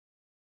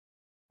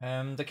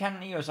The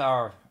Canon EOS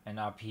R and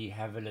RP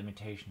have a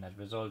limitation that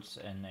results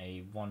in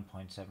a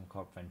 1.7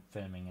 crop when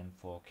filming in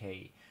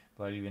 4K,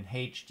 while even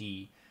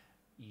HD,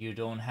 you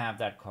don't have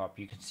that crop.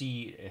 You can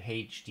see a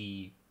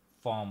HD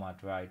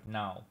format right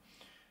now.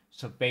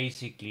 So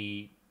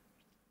basically,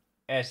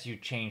 as you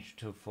change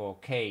to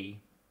 4K,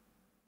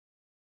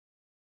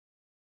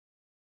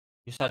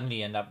 you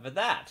suddenly end up with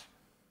that.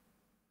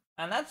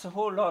 And that's a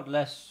whole lot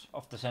less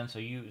of the sensor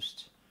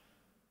used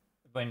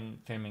when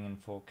filming in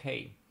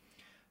 4K.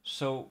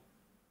 So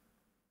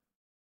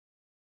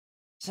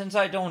since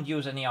I don't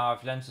use any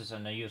RF lenses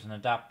and I use an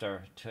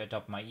adapter to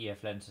adopt my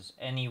EF lenses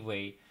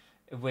anyway,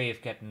 a way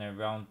of getting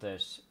around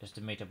this is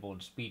the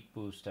Metabones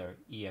Speedbooster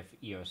EF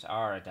EOS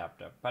R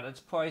adapter, but it's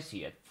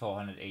pricey at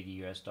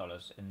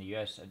 $480 in the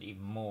US and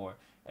even more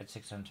at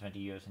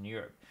 $620 in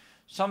Europe.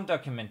 Some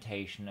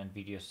documentation and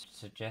videos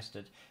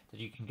suggested that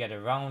you can get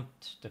around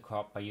the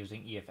crop by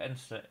using EF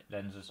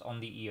lenses on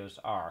the EOS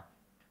R,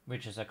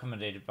 which is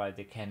accommodated by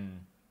the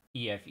Canon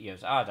EF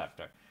EOS R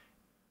adapter.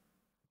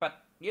 But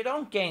you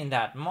don't gain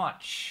that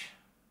much.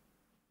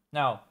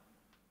 Now,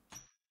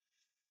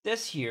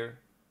 this here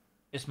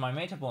is my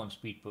Metabones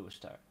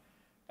Speedbooster.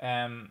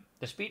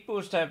 The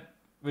Speedbooster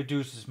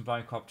reduces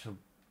my crop to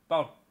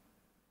about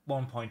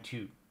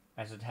 1.2,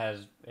 as it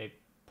has a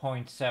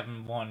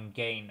 0.71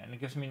 gain, and it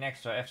gives me an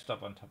extra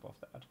f-stop on top of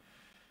that.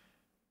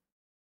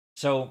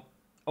 So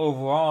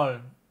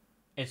overall,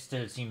 it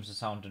still seems a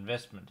sound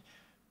investment.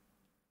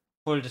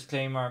 Full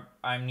disclaimer,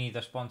 I'm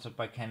neither sponsored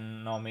by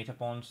Canon nor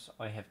Metabones.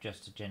 I have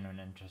just a genuine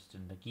interest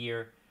in the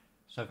gear.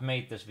 So I've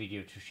made this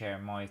video to share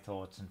my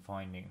thoughts and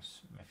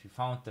findings. If you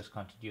found this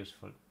content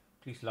useful,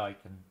 please like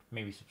and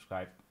maybe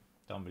subscribe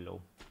down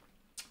below.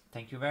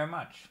 Thank you very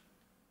much.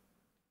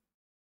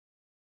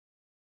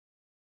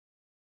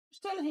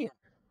 Still here.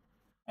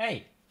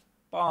 Hey,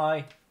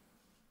 bye.